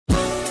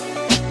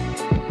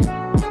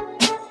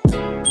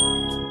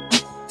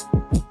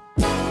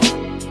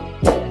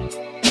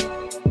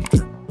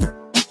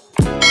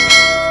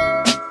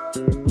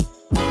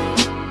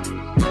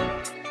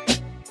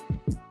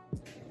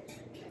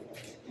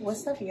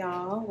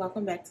y'all,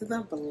 welcome back to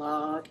the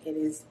vlog. It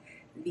is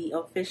the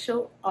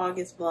official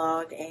August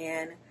vlog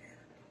and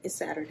it's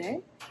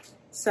Saturday.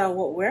 So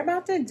what we're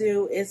about to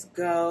do is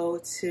go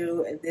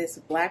to this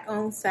black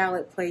owned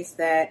salad place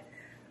that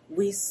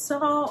we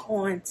saw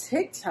on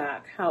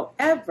TikTok.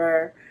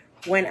 However,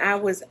 when I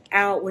was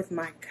out with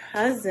my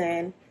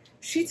cousin,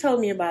 she told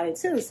me about it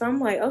too. So I'm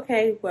like,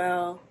 okay,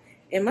 well,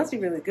 it must be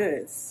really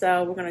good.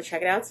 So we're gonna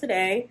check it out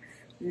today.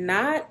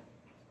 Not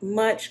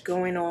much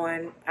going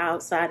on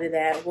outside of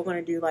that. We're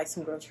gonna do like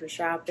some grocery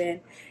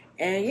shopping,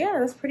 and yeah,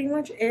 that's pretty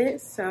much it.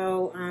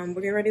 So we're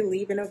getting ready to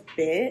leave in a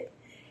bit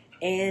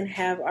and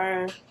have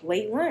our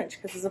late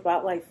lunch because it's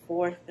about like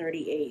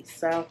 4:38.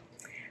 So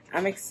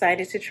I'm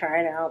excited to try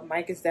it out.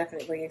 Mike is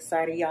definitely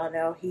excited. Y'all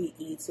know he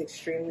eats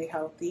extremely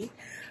healthy.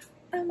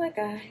 Oh my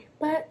God,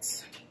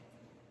 but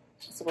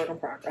it's a work in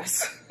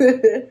progress.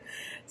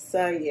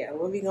 So yeah,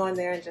 we'll be going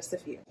there in just a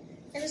few.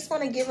 I just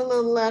want to give a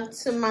little love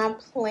to my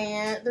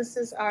plant. This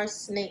is our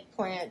snake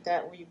plant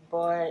that we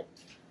bought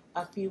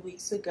a few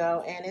weeks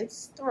ago, and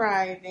it's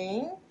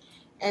thriving.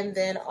 And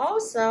then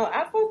also,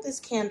 I bought this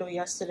candle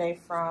yesterday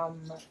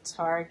from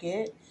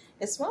Target.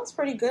 It smells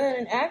pretty good,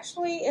 and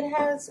actually it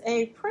has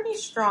a pretty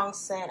strong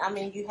scent. I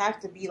mean, you have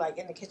to be like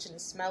in the kitchen to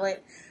smell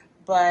it,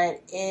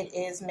 but it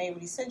is made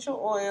with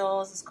essential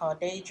oils. It's called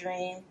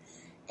Daydream,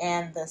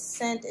 and the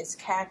scent is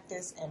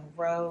cactus and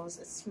rose.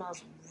 It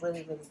smells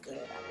really, really good.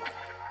 I like it.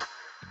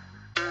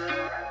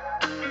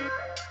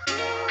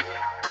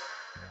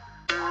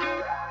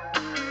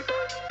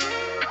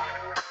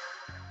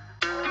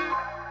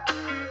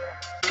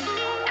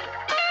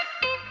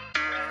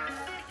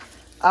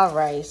 All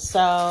right,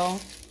 so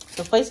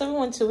the place that we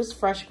went to is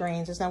Fresh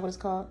Greens. Is that what it's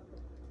called?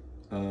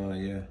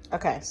 Yeah.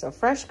 Okay, so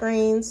Fresh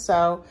Greens.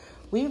 So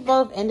we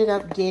both ended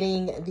up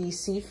getting the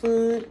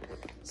seafood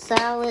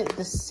salad,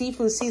 the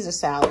seafood Caesar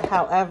salad.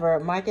 However,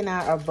 Mike and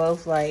I are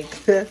both like,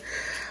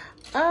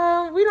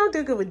 we don't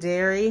do good with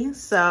dairy.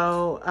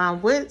 So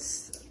what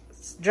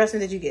dressing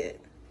did you get?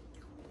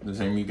 The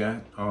same you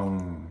got?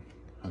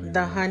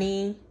 The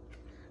honey,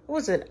 what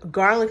was it?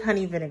 Garlic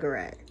honey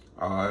vinaigrette.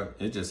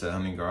 It just said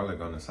honey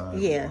garlic on the side.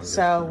 Yeah,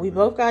 so we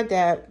both got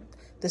that.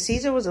 The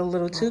Caesar was a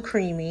little too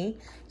creamy.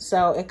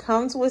 So it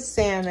comes with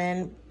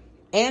salmon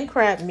and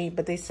crab meat,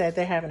 but they said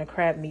they're having a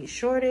crab meat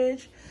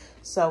shortage.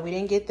 So we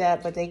didn't get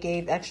that, but they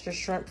gave extra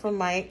shrimp for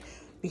Mike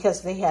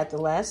because they had the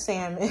last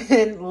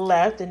salmon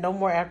left and no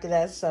more after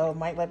that. So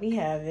Mike let me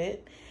have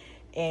it.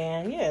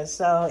 And yeah,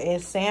 so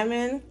it's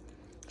salmon,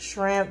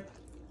 shrimp,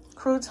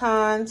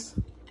 croutons,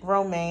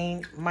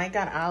 romaine. Mike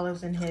got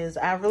olives in his.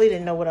 I really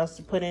didn't know what else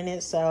to put in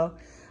it, so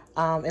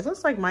it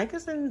looks like Mike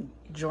is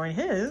enjoying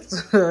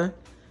his.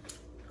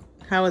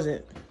 How is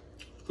it?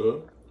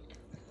 Good.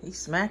 He's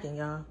smacking,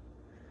 y'all.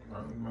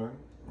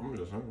 I'm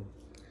just hungry.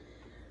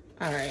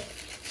 All right,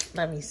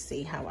 let me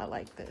see how I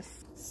like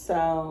this.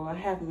 So I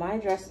have my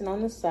dressing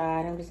on the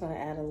side. I'm just gonna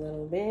add a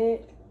little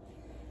bit.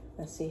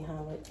 Let's see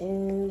how it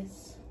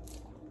is.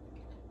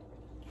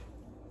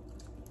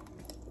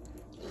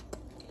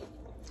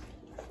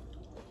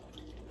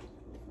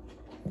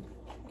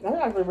 That's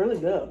actually really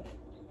good.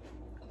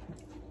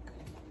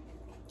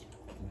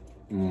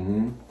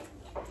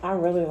 I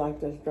really like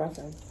this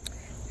dressing.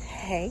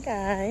 Hey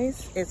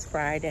guys, it's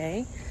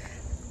Friday,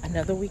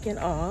 another weekend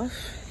off,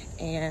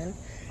 and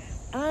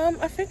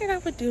I figured I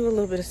would do a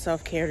little bit of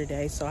self-care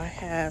today. So I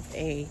have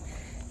a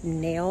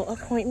nail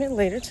appointment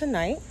later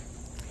tonight,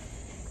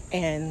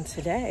 and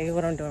today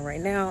what I'm doing right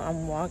now,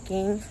 I'm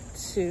walking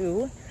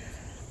to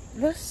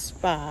the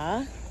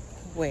spa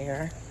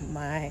where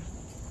my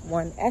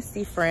one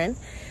Esty friend,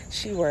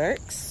 she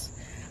works.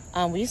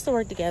 We used to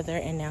work together,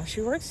 and now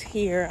she works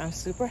here. I'm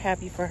super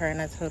happy for her,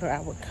 and I told her I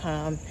would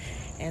come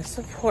and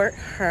support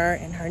her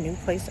in her new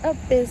place of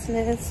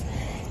business.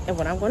 And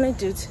what I'm going to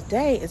do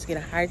today is get a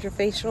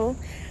Hydrafacial.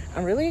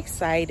 I'm really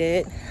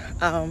excited.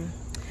 I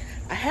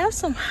have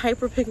some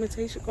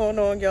hyperpigmentation going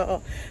on,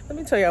 y'all. Let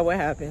me tell y'all what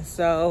happened.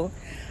 So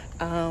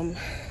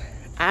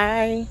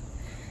I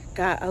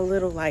got a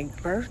little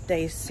like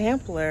birthday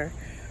sampler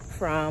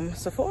from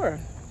Sephora.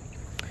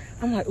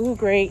 I'm like, ooh,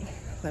 great.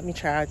 Let me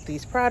try out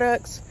these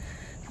products.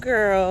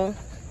 Girl,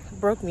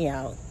 broke me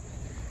out.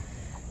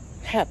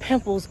 Had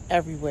pimples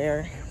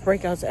everywhere,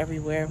 breakouts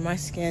everywhere. My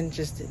skin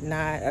just did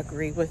not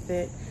agree with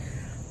it.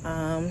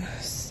 I'm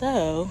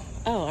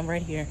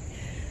right here.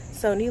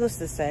 So needless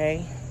to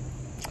say,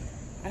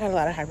 I got a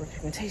lot of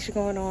hyperpigmentation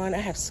going on. I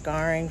have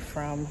scarring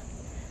from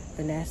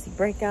the nasty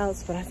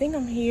breakouts, but I think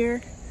I'm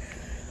here.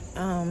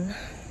 Yeah,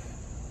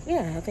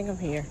 I think I'm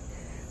here.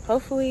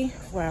 Hopefully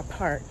where I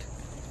parked,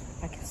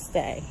 I can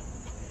stay,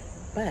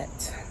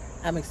 but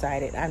I'm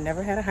excited. I've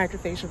never had a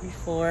Hydrafacial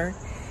before,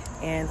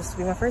 and this will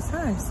be my first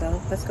time,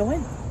 so let's go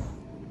in.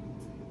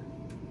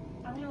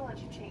 I'm gonna let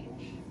you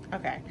change.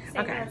 Okay.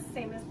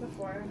 Same as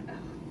before.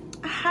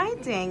 Hi,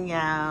 Danielle.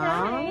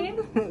 Hi.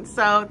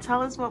 So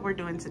tell us what we're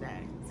doing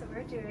today. So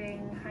we're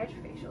doing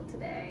Hydrafacial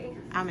today.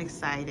 I'm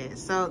excited.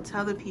 So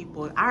tell the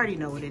people, I already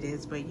know what it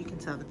is, but you can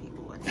tell the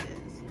people what it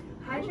is.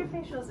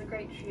 Hydrafacial is a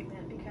great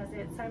treatment because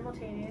it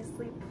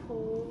simultaneously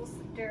pulls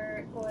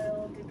dirt,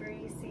 oil, debris,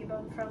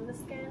 on the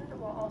skin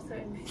while also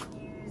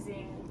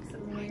infusing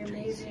some really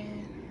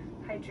amazing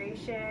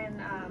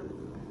hydration,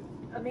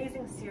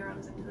 amazing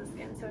serums into the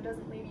skin, so it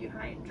doesn't leave you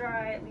high and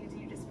dry. It leaves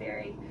you just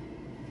very,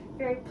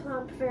 very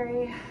plump,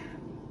 very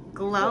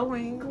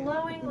glowing.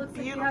 Looks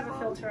like you have a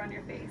filter on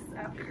your face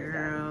after you're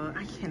done. Girl,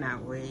 I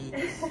cannot wait.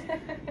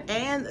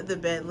 And the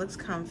bed looks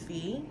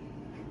comfy.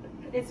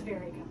 It's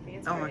very comfy.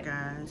 It's oh brand, my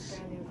gosh. It's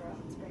brand new, girl.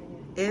 It's brand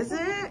new. Is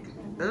it?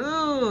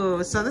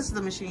 Ooh, so this is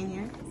the machine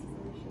here? This is the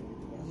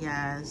machine.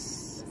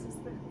 Yes.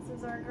 This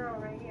is our girl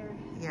right here.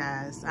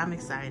 Yes, I'm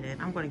excited.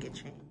 I'm going to get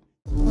changed.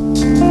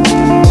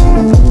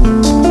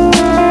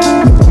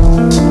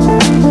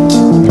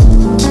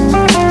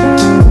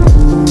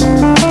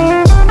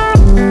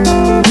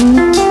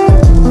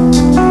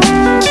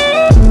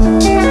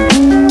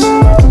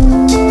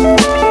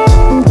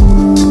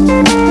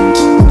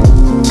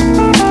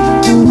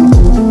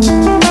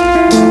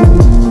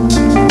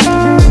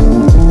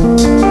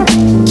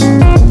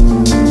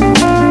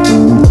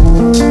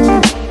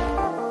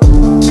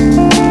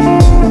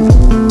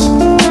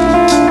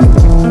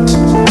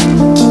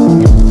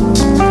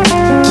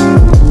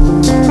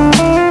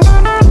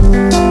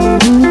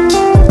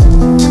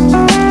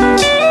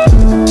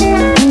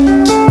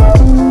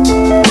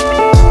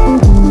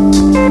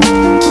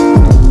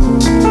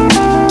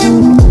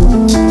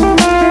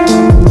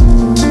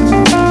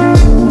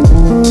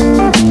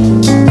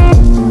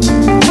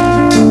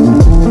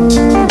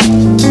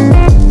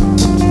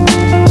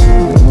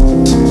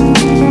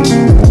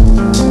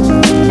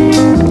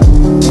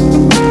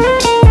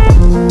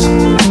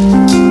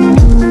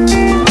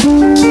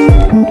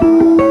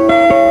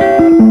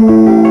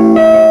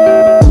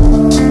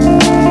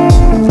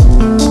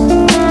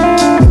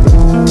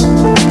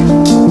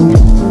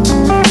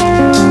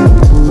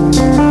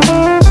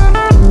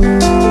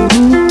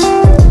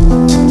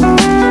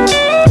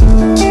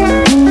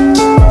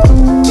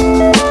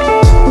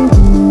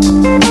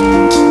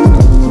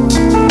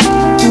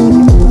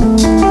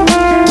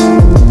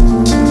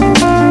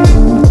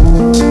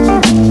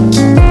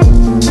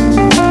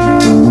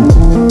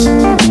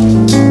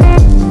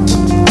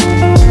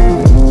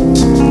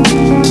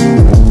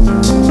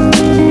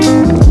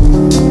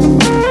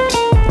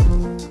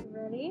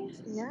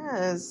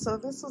 So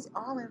this is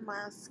all in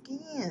my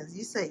skins.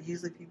 You said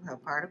usually people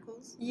have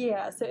particles?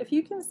 Yeah, so if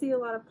you can see a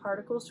lot of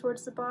particles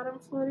towards the bottom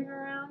floating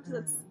around,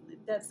 that's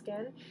dead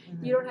skin.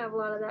 You don't have a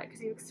lot of that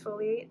because you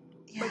exfoliate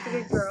like a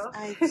good girl.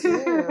 I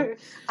do.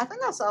 I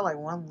think I saw like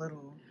one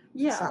little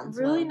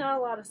really not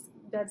a lot of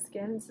dead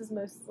skin. This is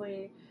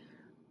mostly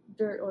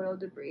dirt, oil,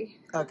 debris.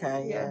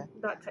 Okay, yeah.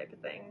 That type of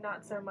thing.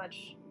 Not so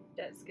much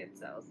dead skin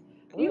cells.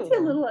 You can see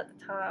a little at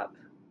the top.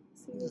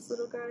 See these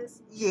little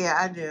guys? Yeah,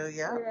 I do,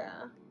 yeah.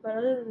 Yeah, but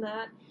other than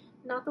that,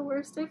 not the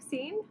worst I've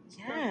seen.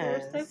 Yes. Not the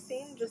worst I've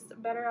seen, just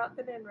better out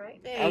than in,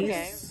 right?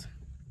 Okay.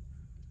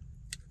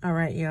 All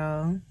right,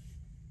 y'all.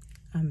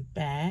 I'm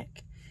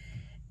back.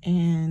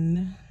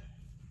 And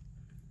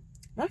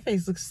my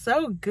face looks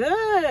so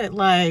good.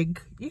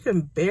 Like, you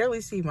can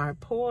barely see my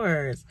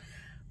pores.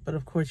 But,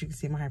 of course, you can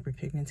see my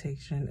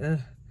hyperpigmentation. Ugh.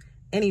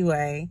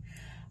 Anyway,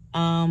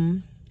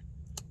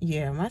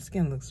 yeah, my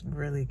skin looks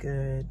really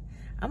good.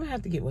 I'm going to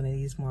have to get one of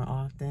these more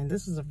often.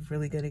 This is a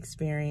really good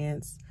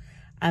experience.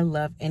 I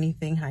love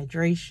anything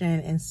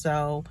hydration. And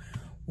so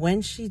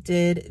when she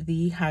did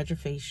the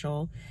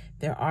Hydrafacial,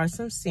 there are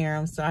some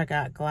serums. So I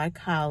got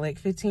glycolic,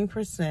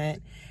 15%,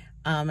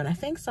 and I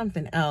think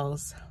something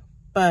else.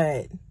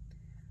 But,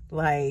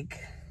 like,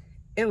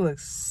 it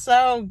looks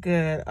so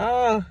good.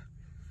 Oh,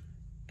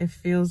 it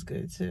feels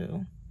good,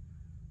 too.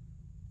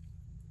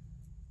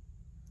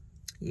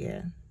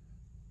 Yeah.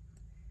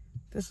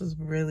 This was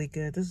really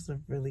good. This is a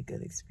really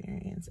good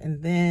experience.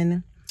 And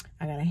then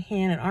I got a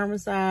hand and arm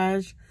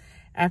massage.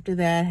 After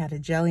that, I had a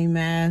jelly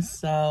mask.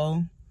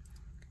 So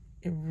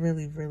it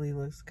really, really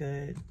looks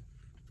good.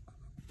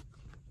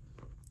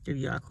 Give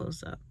y'all a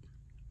close up.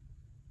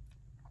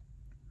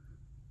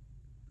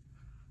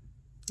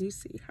 You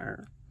see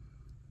her.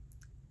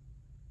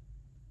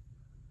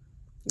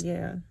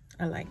 Yeah,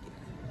 I like it.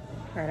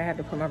 All right, I had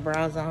to put my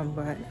brows on,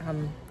 but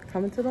I'm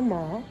coming to the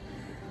mall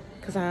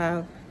because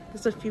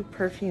there's a few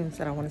perfumes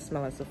that I want to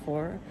smell at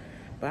Sephora,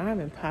 but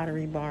I'm in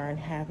Pottery Barn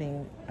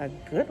having a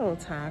good old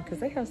time because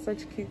they have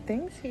such cute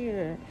things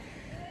here.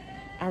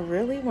 I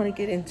really want to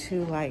get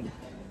into like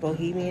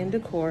bohemian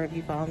decor. If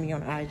you follow me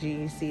on IG,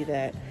 you see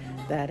that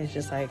is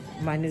just like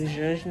my new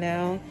zhuzh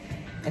now,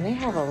 and they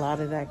have a lot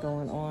of that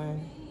going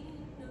on.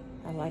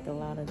 I like a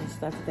lot of the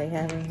stuff that they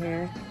have in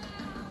here,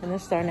 and they're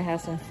starting to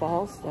have some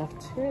fall stuff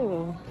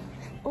too.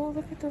 Oh,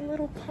 look at the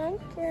little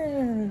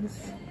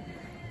pumpkins.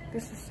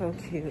 This is so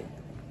cute.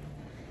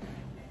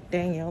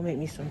 Danielle made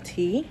me some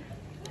tea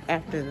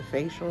after the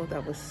facial.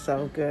 That was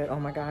so good. Oh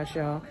my gosh,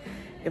 y'all.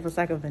 It was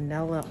like a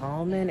vanilla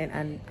almond,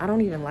 and I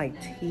don't even like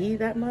tea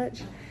that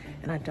much,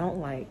 and I don't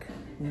like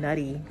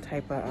nutty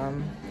type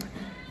of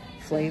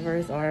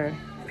flavors or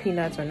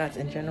peanuts or nuts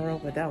in general,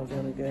 but that was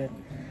really good.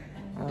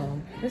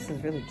 This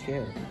is really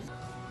cute.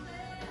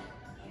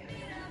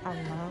 I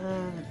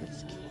love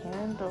this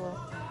candle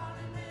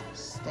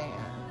stand.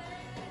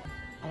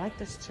 I like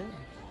this too.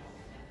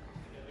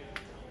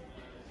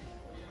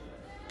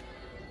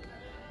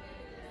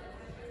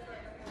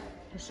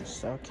 This is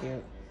so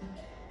cute.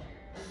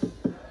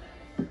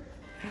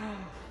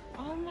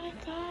 Oh my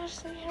gosh,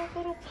 they have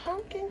little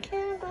pumpkin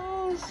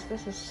candles.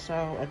 This is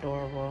so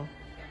adorable.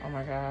 Oh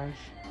my gosh.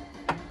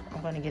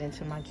 I'm gonna get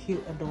into my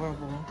cute,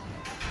 adorable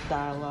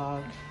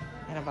dialogue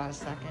in about a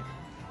second.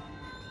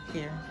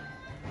 Here.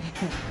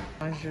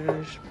 But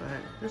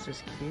this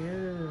is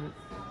cute.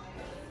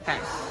 Okay,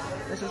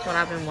 this is what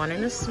I've been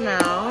wanting to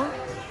smell.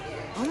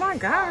 Oh my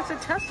gosh, the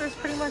tester's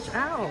pretty much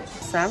out.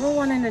 So I've been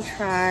wanting to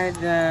try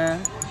the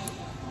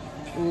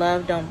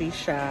Love Don't Be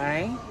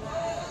Shy.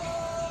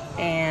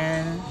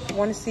 And I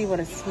want to see what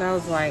it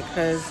smells like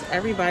because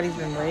everybody's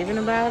been raving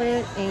about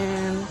it.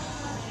 And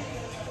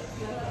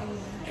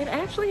it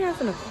actually has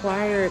an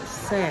acquired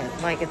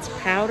scent. Like it's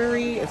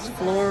powdery, it's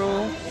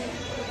floral,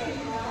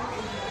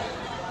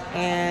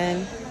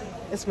 and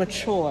it's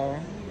mature.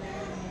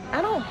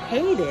 I don't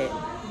hate it.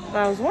 But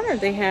I was wondering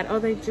if they had, oh,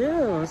 they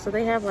do. So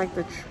they have like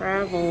the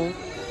travel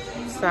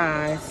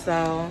size.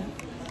 So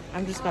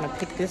I'm just gonna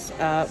pick this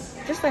up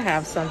just to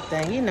have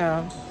something, you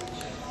know,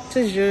 to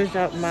zhuzh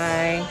up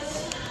my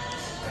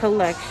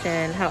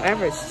collection.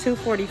 However, it's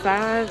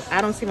 $2.45.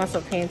 I don't see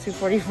myself paying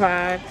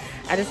 $2.45.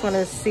 I just want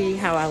to see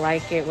how I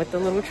like it with the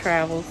little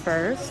travel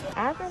first.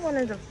 I've been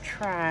wanting to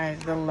try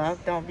the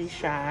Love Don't Be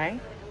Shy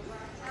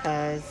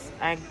because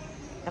I've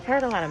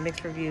heard a lot of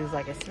mixed reviews.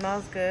 Like it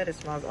smells good, it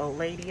smells old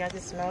lady. I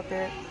just smelled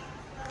it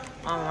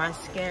on my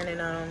skin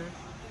and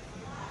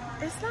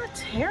it's not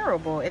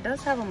terrible. It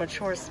does have a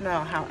mature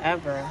smell.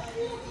 However,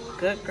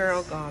 Good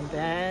Girl Gone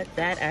Bad,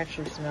 that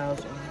actually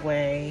smells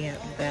way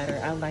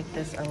better. I like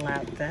this a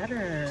lot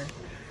better.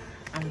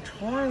 I'm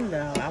torn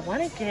though. I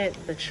want to get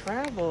the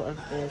travel of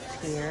this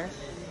here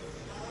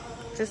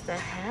just to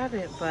have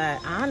it, but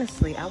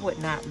honestly I would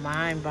not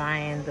mind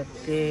buying the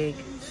big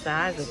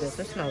size of this.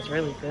 It smells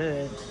really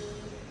good.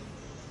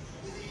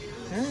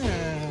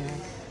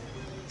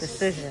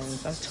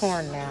 Decisions. I'm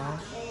torn now.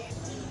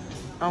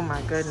 Oh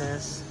my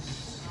goodness.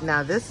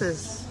 Now this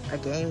is a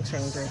game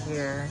changer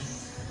here.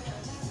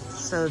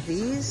 So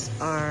these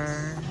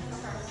are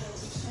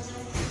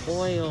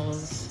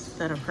oils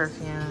that are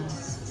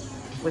perfumes,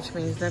 which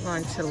means they're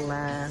going to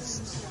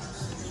last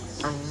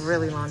a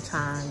really long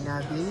time.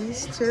 Now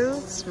these two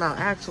smell,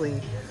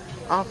 actually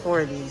all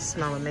four of these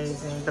smell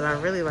amazing, but I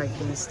really like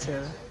these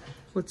two.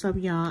 What's up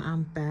y'all?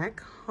 I'm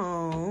back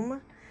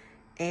home.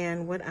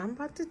 And what I'm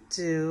about to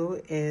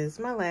do is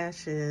my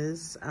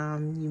lashes.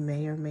 You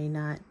may or may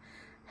not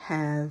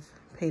have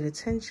paid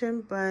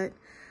attention, but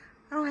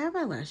I don't have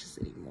my lashes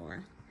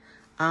anymore.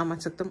 I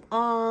took them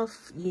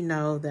off. You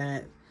know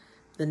that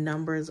the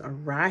numbers are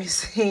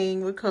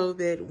rising with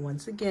COVID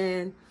once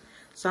again.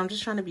 So I'm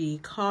just trying to be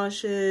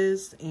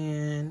cautious,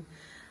 and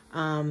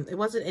it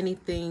wasn't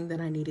anything that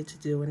I needed to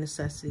do, a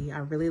necessity. I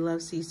really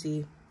love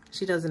Cece.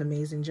 She does an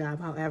amazing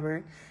job.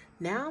 However,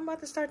 now I'm about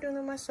to start doing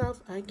them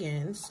myself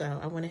again. So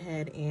I went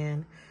ahead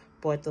and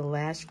bought the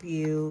Lash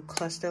View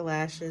cluster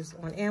lashes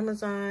on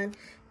Amazon.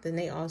 Then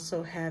they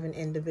also have an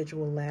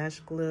individual lash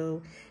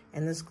glue,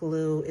 and this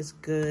glue is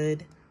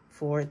good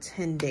for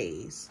 10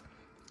 days.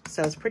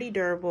 So it's pretty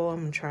durable.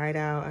 I'm gonna try it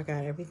out. I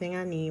got everything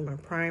I need, my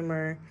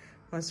primer,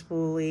 my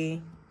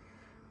spoolie,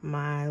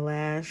 my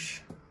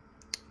lash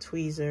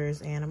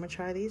tweezers, and I'm gonna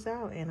try these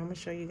out and I'm gonna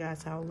show you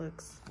guys how it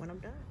looks when I'm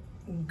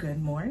done.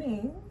 Good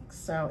morning.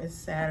 So it's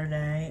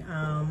Saturday.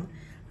 I'm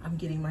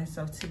getting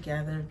myself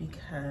together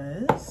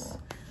because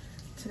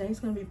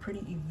today's gonna be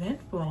pretty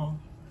eventful.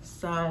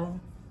 So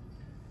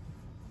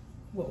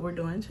what we're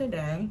doing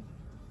today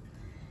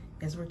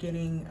is we're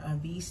getting a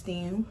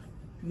Vsteam,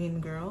 me and the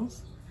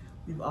girls.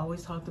 We've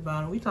always talked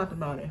about it. We talked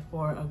about it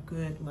for a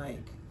good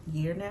like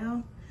year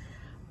now.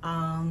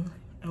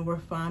 And we're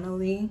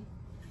finally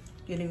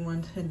getting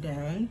one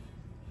today,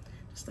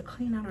 just to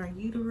clean out our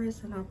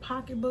uterus and our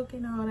pocketbook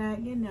and all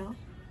that, you know,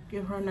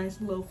 give her a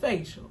nice little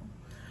facial.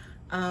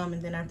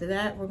 And then after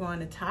that, we're going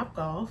to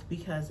Topgolf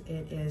because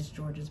it is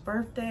George's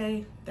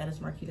birthday. That is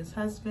Marquita's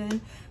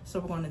husband. So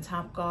we're going to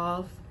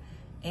Topgolf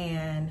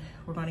and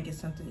we're going to get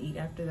something to eat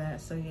after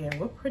that. So yeah,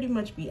 we'll pretty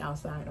much be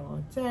outside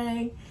all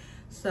day.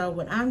 So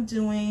what I'm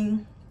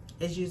doing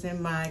is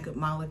using my Good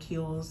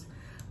Molecules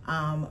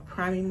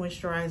priming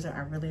moisturizer.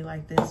 I really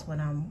like this when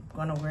I'm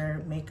gonna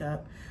wear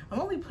makeup. I'm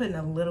only putting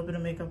a little bit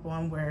of makeup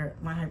on where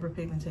my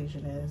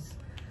hyperpigmentation is.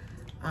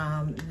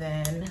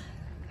 Then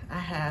I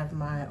have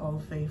my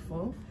Old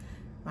Faithful,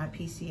 my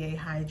PCA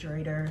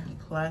Hydrator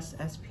Plus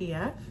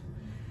SPF,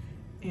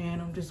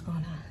 and I'm just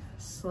gonna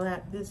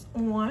slap this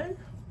on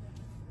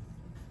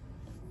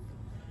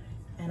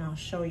and I'll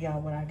show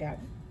y'all what I got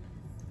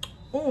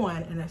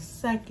on in a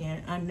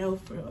second. I know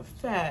for a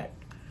fact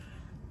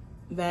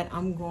that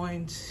I'm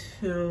going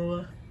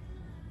to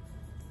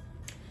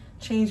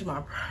change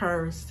my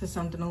purse to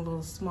something a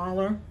little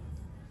smaller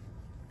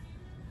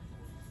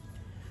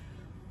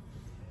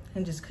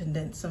and just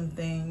condense some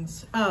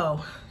things.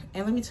 Oh,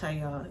 and let me tell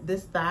y'all,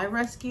 this Thigh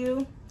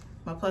Rescue,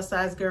 my plus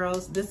size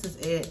girls, this is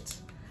it.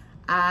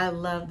 I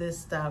love this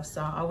stuff.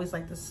 So I always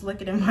like to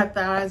slick it in my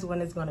thighs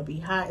when it's gonna be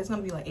hot. It's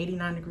gonna be like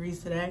 89 degrees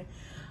today.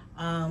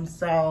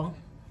 So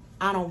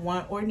I don't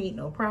want or need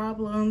no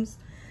problems.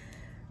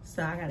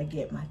 So I gotta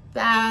get my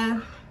thigh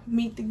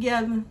meat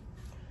together.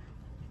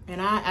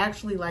 And I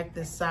actually like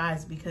this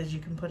size because you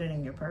can put it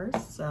in your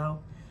purse. So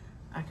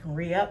I can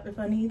re-up if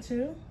I need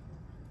to.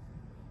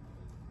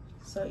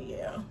 So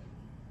yeah.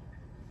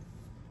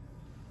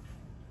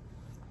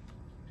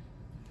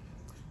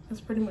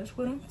 That's pretty much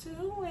what I'm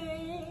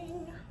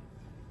doing.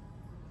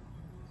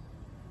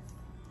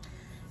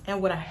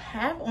 And what I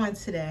have on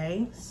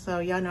today, so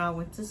y'all know I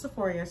went to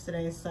Sephora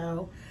yesterday,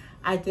 so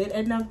I did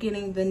end up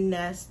getting the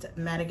Nest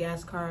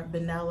Madagascar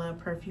Vanilla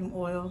Perfume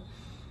Oil.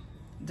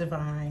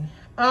 Divine.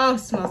 Oh, it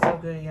smells so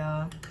good,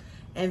 y'all.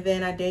 And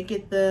then I did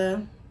get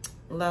the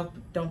Love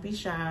Don't Be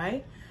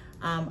Shy.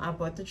 I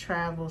bought the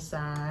travel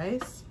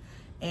size.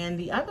 And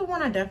the other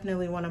one I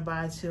definitely want to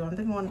buy too. I'm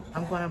going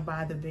to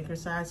buy the bigger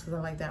size because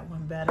I like that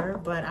one better.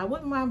 But I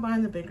wouldn't mind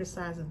buying the bigger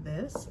size of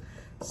this.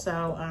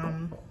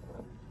 So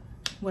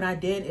what I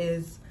did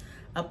is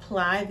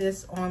apply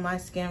this on my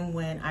skin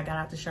when I got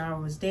out the shower.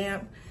 It was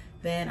damp.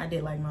 Then I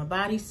did like my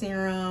body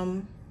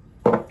serum.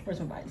 Where's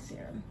my body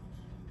serum?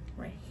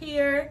 Right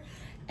here.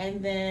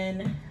 And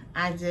then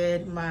I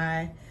did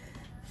my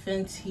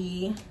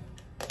Fenty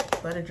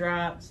butter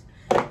drops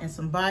and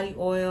some body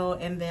oil,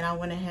 and then I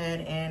went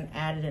ahead and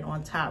added it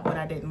on top, but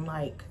I didn't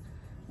like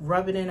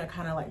rub it in. I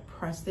kind of like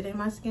pressed it in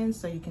my skin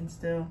so you can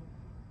still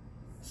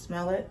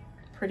smell it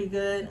pretty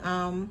good.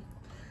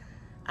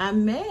 I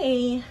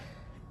may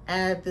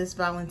add this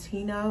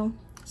Valentino.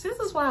 So this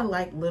is why I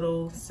like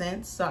little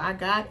scents. So I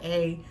got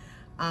a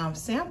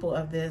sample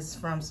of this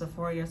from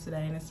Sephora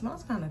yesterday, and it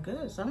smells kind of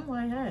good. So I'm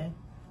like, hey,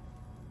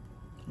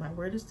 I might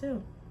wear this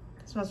too.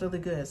 It smells really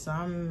good. So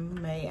I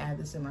may add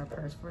this in my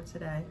purse for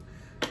today.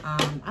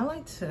 I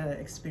like to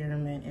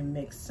experiment and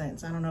mix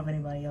scents. I don't know if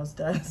anybody else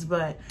does,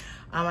 but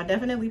I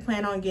definitely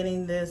plan on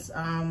getting this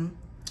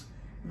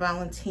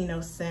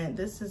Valentino scent.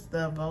 This is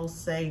the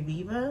Voce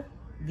Viva,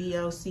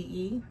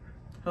 V-O-C-E.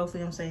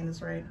 Hopefully I'm saying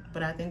this right,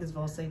 but I think it's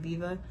Voce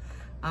Viva.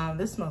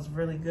 This smells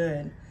really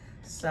good.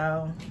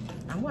 So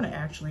I want to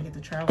actually get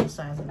the travel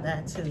size of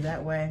that too.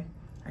 That way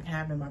I can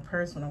have it in my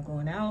purse when I'm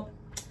going out.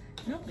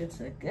 And I'm good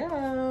to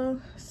go.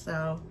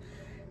 So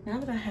now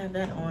that I have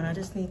that on, I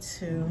just need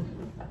to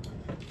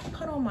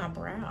put on my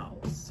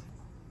brows.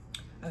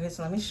 Okay,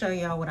 so let me show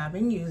y'all what I've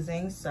been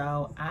using.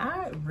 So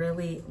I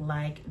really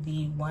like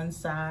the One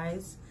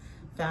Size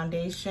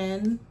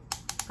foundation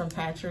from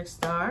Patrick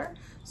Star.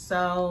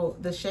 So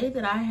the shade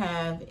that I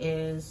have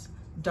is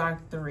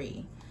Dark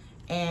 3.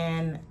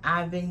 And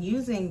I've been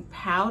using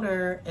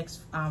powder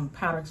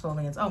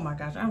exfoliants. Oh my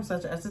gosh, I'm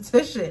such an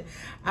esthetician.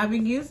 I've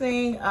been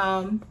using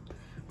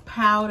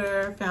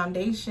powder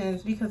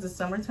foundations because it's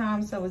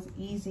summertime, so it's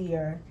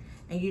easier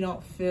and you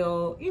don't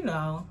feel, you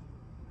know,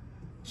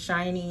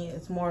 shiny.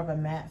 It's more of a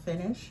matte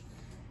finish.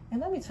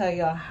 And let me tell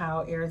y'all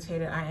how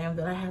irritated I am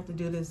that I have to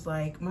do this.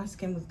 Like, my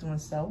skin was doing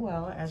so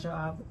well, as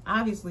y'all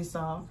obviously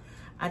saw.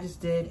 I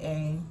just did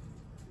a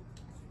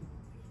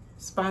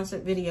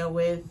sponsored video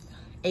with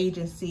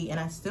agency, and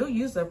I still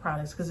use their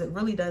products because it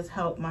really does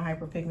help my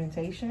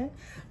hyperpigmentation.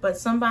 But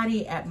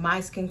somebody at my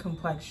skin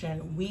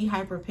complexion, we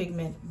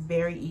hyperpigment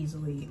very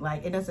easily.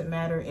 Like, it doesn't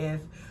matter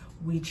if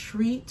we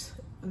treat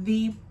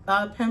the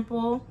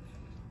pimple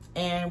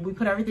and we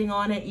put everything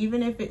on it,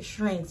 even if it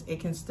shrinks, it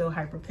can still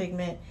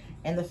hyperpigment.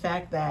 And the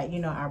fact that, you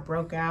know, I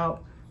broke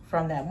out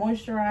from that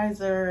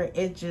moisturizer,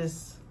 it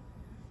just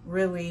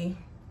really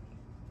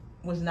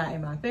was not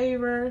in my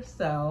favor.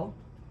 So,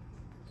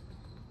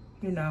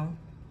 you know,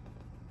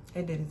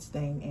 it did its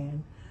thing.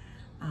 And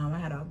I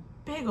had a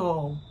big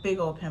old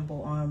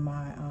pimple on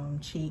my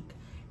cheek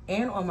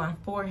and on my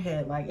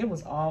forehead. Like, it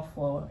was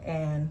awful.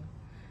 And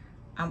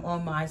I'm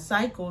on my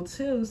cycle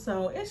too,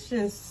 so it's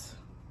just,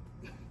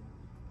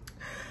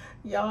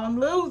 y'all, I'm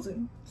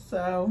losing.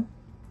 So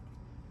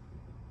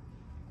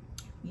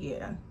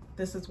yeah,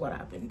 this is what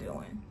I've been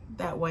doing.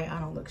 That way I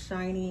don't look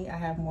shiny. I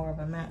have more of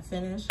a matte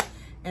finish.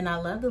 And I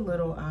love the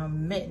little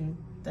mitten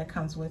that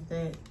comes with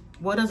it.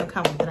 Well, it doesn't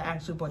come with it. I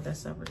actually bought that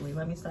separately.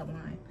 Let me stop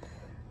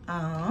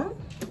lying.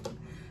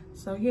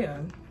 So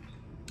yeah,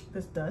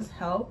 this does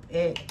help.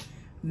 It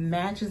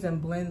matches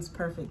and blends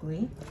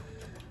perfectly.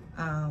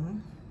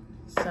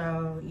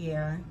 So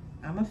yeah,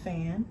 I'm a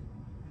fan.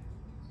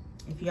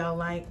 If y'all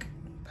like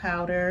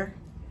powder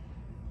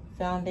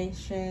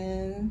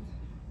foundation,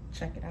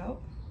 check it out.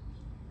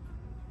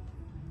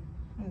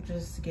 I'm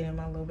just getting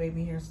my little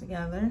baby hairs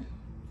together.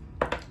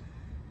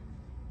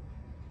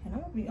 And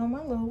I'm gonna be on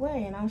my little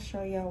way, and I'll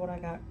show y'all what I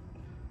got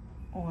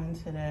on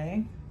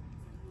today.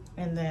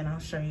 And then I'll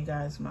show you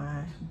guys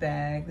my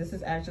bag. This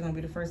is actually gonna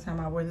be the first time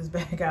I wear this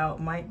bag out.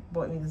 Mike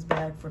bought me this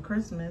bag for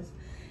Christmas,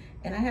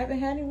 and I haven't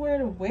had anywhere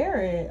to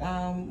wear it.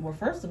 Well,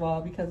 first of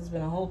all, because it's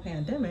been a whole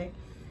pandemic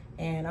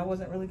and I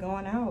wasn't really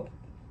going out.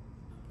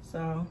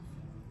 So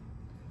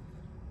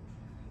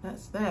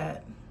that's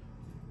that.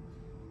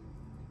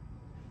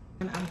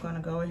 And I'm gonna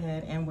go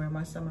ahead and wear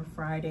my Summer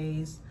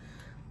Fridays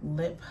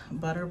lip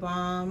butter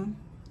balm.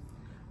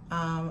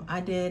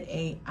 I did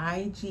a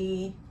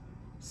IG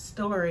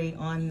story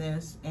on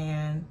this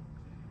and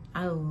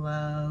I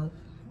love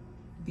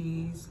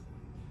these.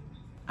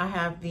 I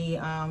have the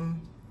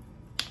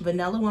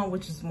vanilla one,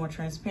 which is more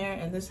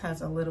transparent, and this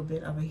has a little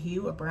bit of a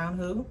hue, a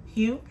brown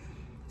hue.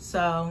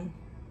 So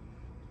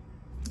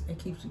it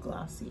keeps you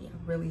glossy. I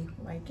really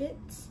like it.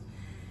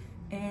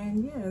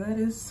 And yeah,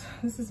 this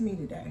is me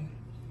today.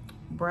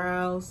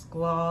 Brows,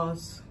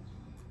 gloss,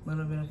 a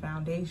little bit of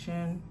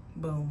foundation,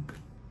 boom.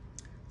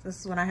 This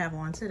is what I have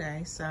on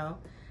today. So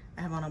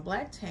I have on a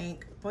black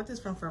tank. Bought this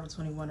from Forever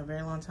 21 a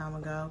very long time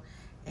ago,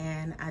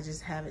 and I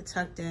just have it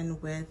tucked in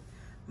with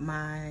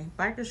my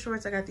biker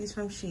shorts. I got these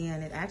from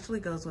Shein. It actually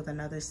goes with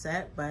another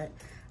set, but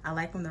I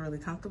like them. They're really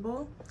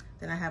comfortable.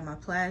 Then I have my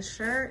plaid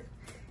shirt,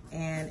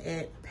 and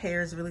it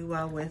pairs really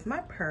well with my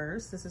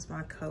purse. This is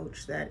my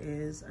Coach that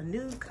is a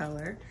nude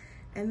color.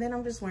 And then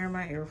I'm just wearing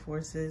my Air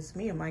Forces.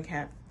 Me and Mike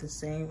have the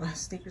same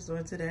sneakers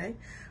on today,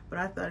 but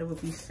I thought it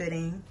would be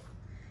fitting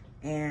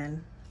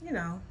and, you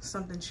know,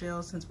 something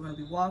chill since we're gonna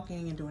be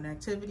walking and doing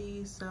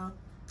activities. So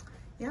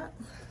yeah,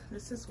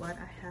 this is what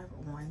I have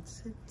on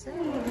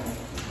today.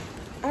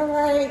 All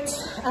right,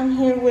 I'm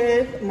here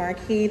with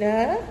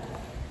Marquita.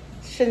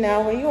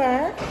 Chanel, where you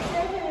at?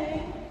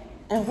 Hey.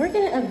 And we're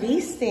getting a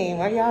Vsteam.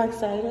 Are y'all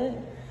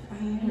excited?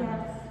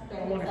 Yes.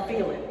 I want to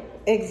feel it.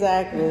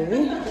 Exactly.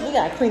 We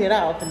gotta clean it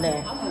out from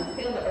there. I want to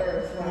feel the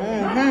herbs.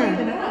 Mm-hmm.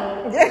 Clean it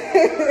out.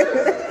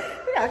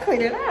 We gotta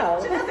clean it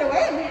out. Just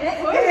wait a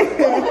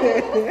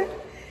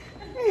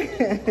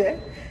minute.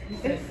 You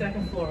said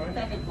second floor.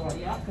 Second floor,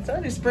 yeah. I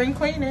told you, spring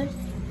cleaning.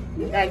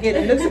 You gotta get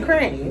in nooks and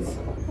crannies.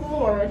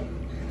 Lord.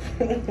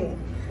 We're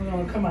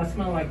gonna come out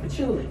smelling like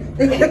patchouli.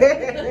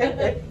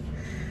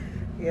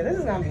 Yeah, this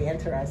is gonna be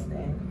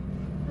interesting.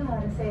 To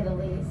say the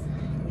least.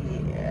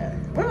 Yeah,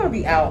 we're gonna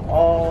be out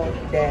all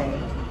day.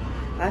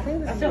 I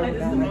think I feel like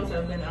this is the most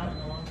I've been out in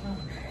a long time.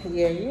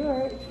 Yeah, you're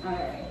right.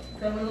 Alright,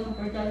 so we're looking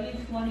for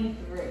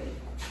W23.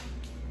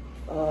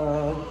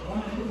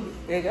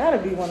 It gotta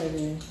be one of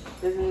these.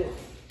 Is it?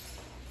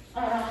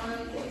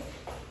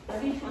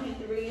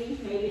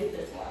 W23, maybe it's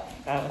this one.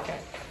 Oh, okay.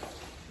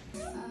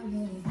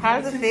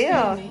 How does it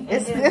feel?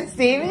 It's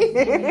steamy.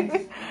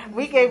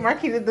 We gave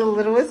Marquita the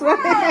littlest one.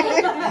 Oh,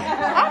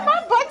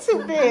 my butt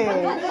too big.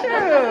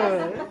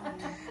 Sure.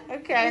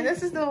 Okay,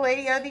 this is the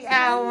lady of the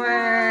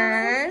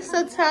hour.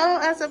 So tell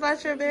us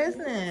about your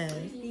business.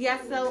 Yeah,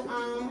 so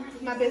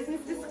my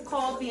business is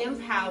called Be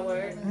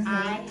Empowered.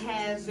 I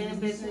have been in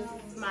business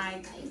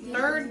my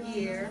 3rd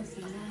year.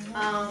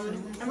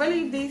 And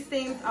really these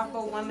things are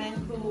for women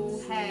who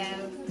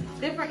have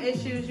different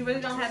issues. You really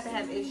don't have to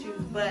have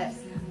issues, but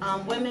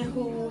women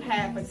who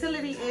have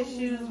fertility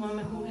issues,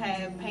 women who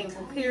have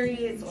painful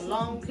periods or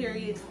long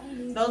periods,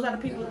 those are the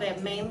people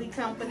that mainly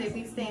come for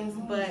these things.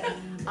 But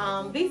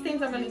these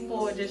things are really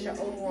for just your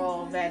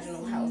overall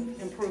vaginal health,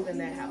 improving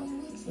that health.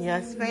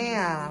 Yes,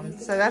 ma'am.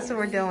 So that's what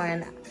we're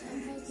doing.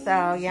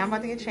 So yeah, I'm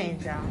about to get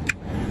changed, y'all.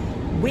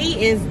 We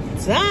is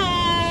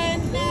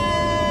done.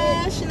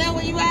 Chanel,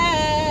 where you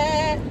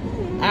at?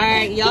 All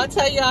right, y'all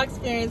tell y'all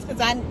experience, because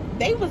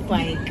they was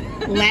like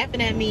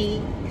laughing at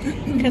me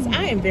because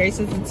I am very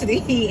sensitive to the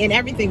heat and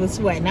everything was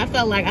sweating. I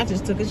felt like I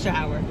just took a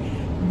shower.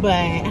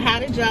 But how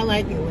did y'all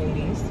like it,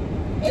 ladies?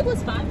 It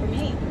was fine for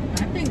me.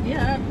 I think,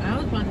 yeah, I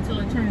was about to tell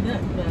her turn it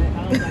up, but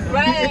I was like,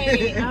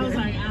 Right. I was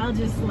like, I'll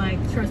just like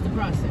trust the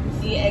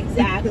process. Yeah,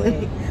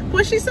 exactly.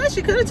 Well, she said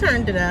she could have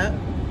turned it up.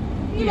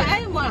 Yeah, I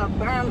didn't want to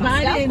burn But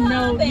I myself didn't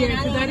know, up, and yeah,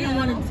 because I didn't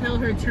want to tell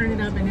her turn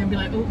it up and then be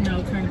like, oh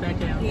no, turn it back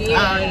down. Yeah.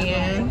 Oh,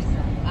 yeah.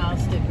 I'll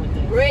stick with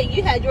this. Rick,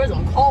 you had yours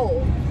on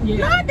cold. Yeah.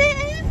 No, I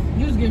didn't.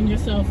 You was giving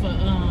yourself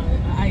a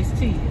iced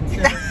tea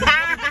instead.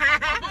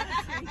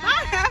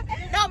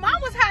 No,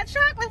 mine was hot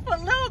chocolate for a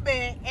little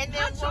bit, and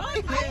then I was hot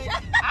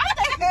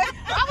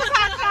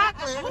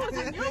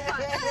chocolate.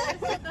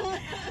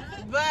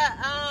 But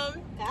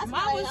That's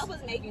mine why was. I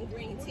was making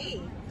green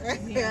tea.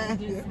 Yeah, it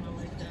did smell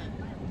like that.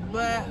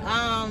 But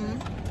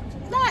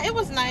no, it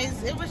was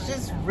nice. It was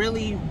just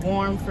really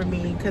warm for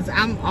me because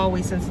I'm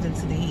always sensitive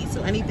to the heat.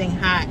 So anything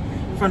hot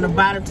from the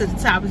bottom to the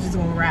top is just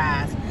gonna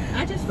rise.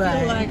 I just feel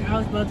like I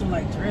was about to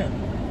like drip.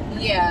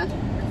 Yeah.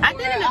 I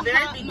did in the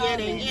very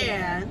beginning,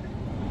 yeah.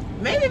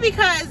 Maybe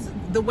because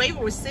the way we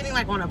were sitting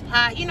like on a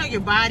pot, you know, your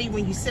body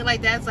when you sit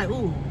like that, it's like,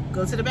 ooh,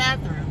 go to the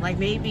bathroom. Like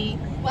maybe.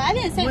 Well, I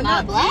didn't say Well,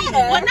 my not bladder.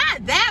 Well,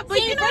 not that, but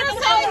you know what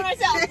I'm saying.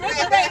 Herself,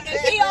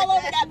 pee all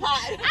over that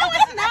pot. I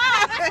was not.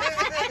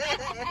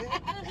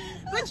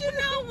 But you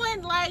know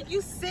when like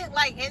you sit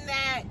like in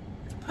that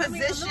I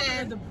mean, a little bit position.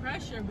 of the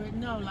pressure, but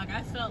no, like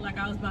I felt like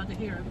I was about to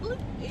hear it. Bloop.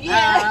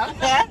 Yeah.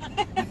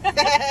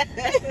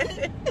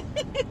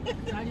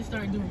 So I just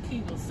started doing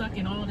Kegels,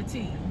 sucking all the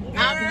tea.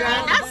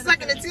 Not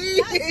sucking the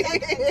tea.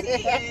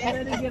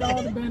 Let it get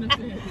all the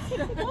benefits.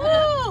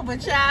 Ooh,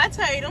 but y'all, I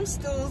tell you, them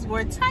stools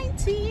were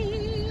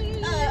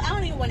tighty. I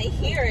don't even want to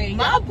hear it.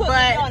 My Y'all put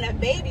butt- me on a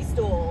baby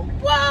stool.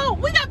 Well,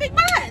 we got big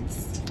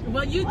butts.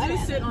 Well, you do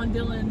sit on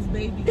Dylan's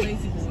baby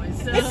lazy boy.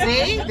 So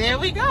See, there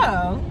we go.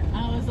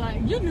 I was like,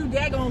 You knew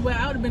daggone well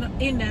I would have been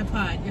in that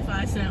pot if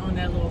I sat on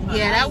that little pot.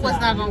 Yeah, that was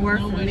not gonna work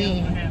for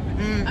me.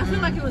 I feel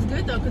like it was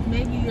good though, because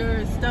maybe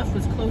your stuff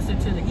was closer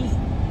to the heat.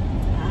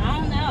 I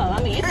don't know.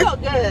 I mean, it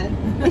felt good.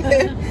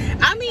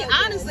 I mean,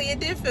 honestly, it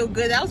did feel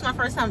good. That was my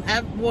first time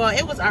ever. Well,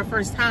 it was our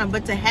first time,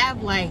 but to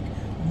have like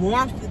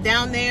warmth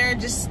down there,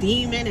 just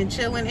steaming and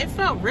chilling, it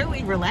felt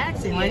really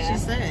relaxing, like she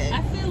said.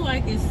 I feel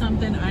like it's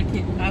something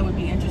I would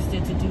be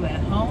interested to do at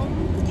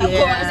home. Yeah.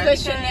 Of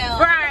course, for Chanel.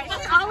 Right.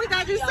 We always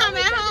gotta do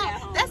something at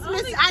home. That's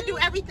I do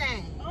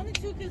everything. Only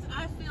too because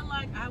I feel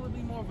like I would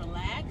be more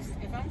relaxed.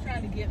 If I'm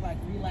trying to get like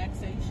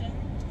relaxation,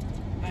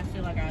 I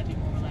feel like I'd be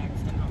more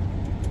relaxed at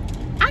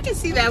home. I can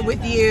see that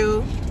with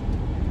you.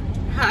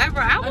 However,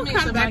 I will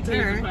come back to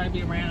her. Would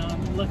probably be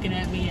around looking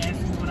at me,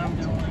 asking what I'm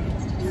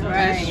doing. So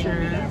Right. Sure.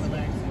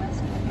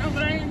 No,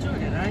 but I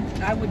enjoyed it.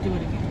 I would do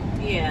it again.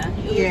 Yeah.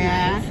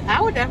 Yeah, Nice.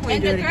 I would definitely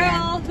And do the it again.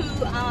 girl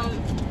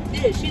who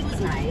did it, she was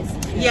nice.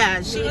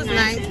 Yeah, she was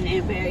nice.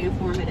 And very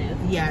informative.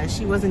 Yeah,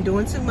 she wasn't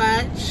doing too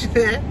much.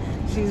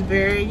 She's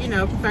very,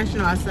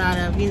 professional outside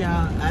of,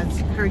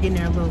 her getting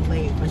there a little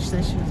late, but she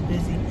said she was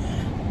busy.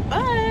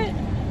 But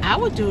I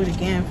would do it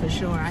again for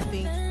sure, I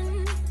think.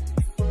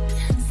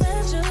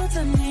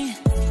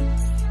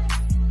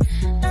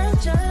 I'm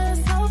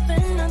just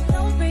hoping I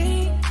don't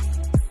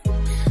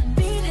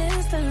beat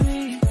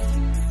history.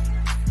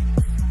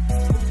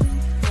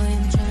 Boy,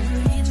 I'm trying to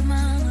reach your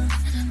mama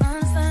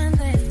on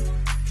Sunday.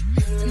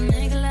 To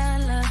make a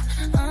lot of love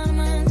on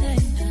Monday.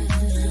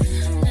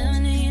 Never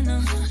need no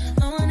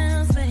one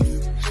else,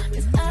 babe.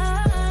 'Cause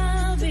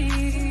I'll be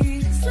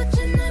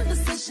switching in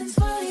positions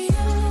for you.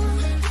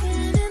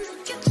 Getting in the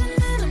kitchen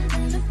and I'm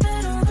in the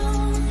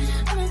bedroom.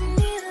 I'm in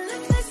need of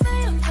lips, they say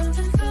I'm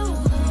jumping through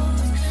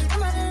holes.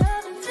 I'm out of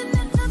love and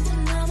feeling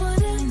something I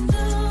wouldn't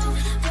do,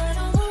 but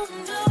I won't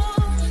do.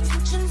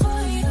 Switching for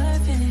you,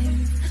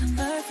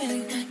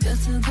 perfect,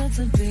 just too good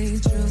to be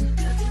true.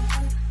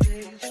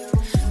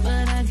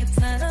 But I get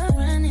tired of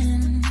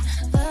running,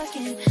 fuck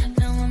it,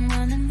 now I'm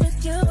running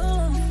with you,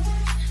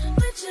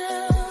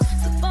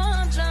 so boy,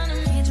 I'm trying to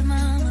meet your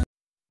mama.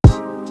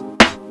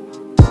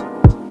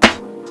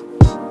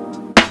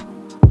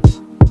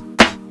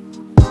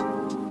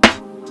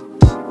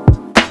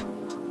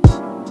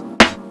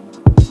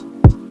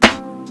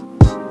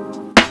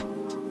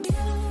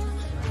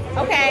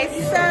 Okay,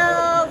 so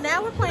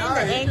now we're playing the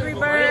Angry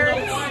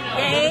Birds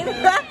game.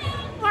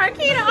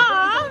 Marquita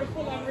off.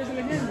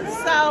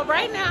 So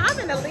right now I'm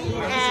in the lead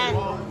at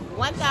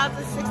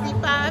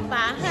 1,065 by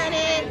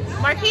 100.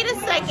 Marquita's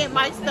second,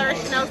 Mike's third,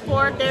 Chanel's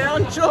fourth. They're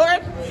on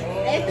Jordan,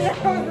 and they're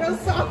all real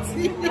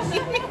salty.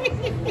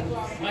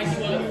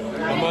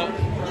 Come up.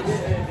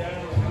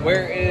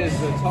 Where is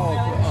the tall?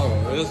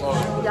 Oh, this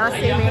one. Y'all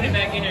see me?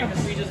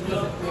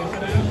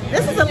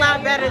 This is a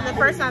lot better than the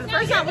first time. The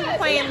first time we were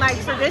playing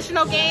like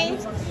traditional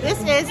games. This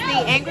is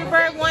the Angry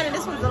Bird one, and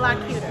this one's a lot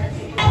cuter.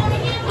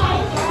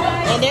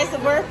 And there's the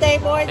birthday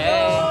boy, George.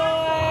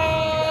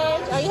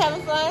 Are you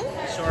having fun?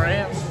 Sure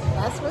am.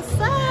 That's what's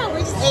up. We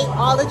just ate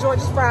all of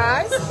George's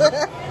fries.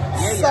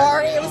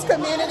 Sorry, it was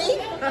community.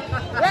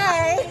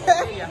 Right.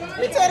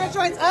 We tear the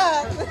joints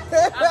up.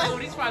 Oh,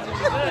 these fries are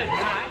good.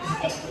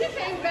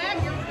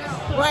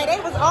 Right, they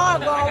was all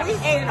gone. We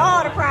ate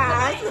all the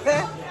fries.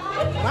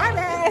 My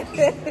bad.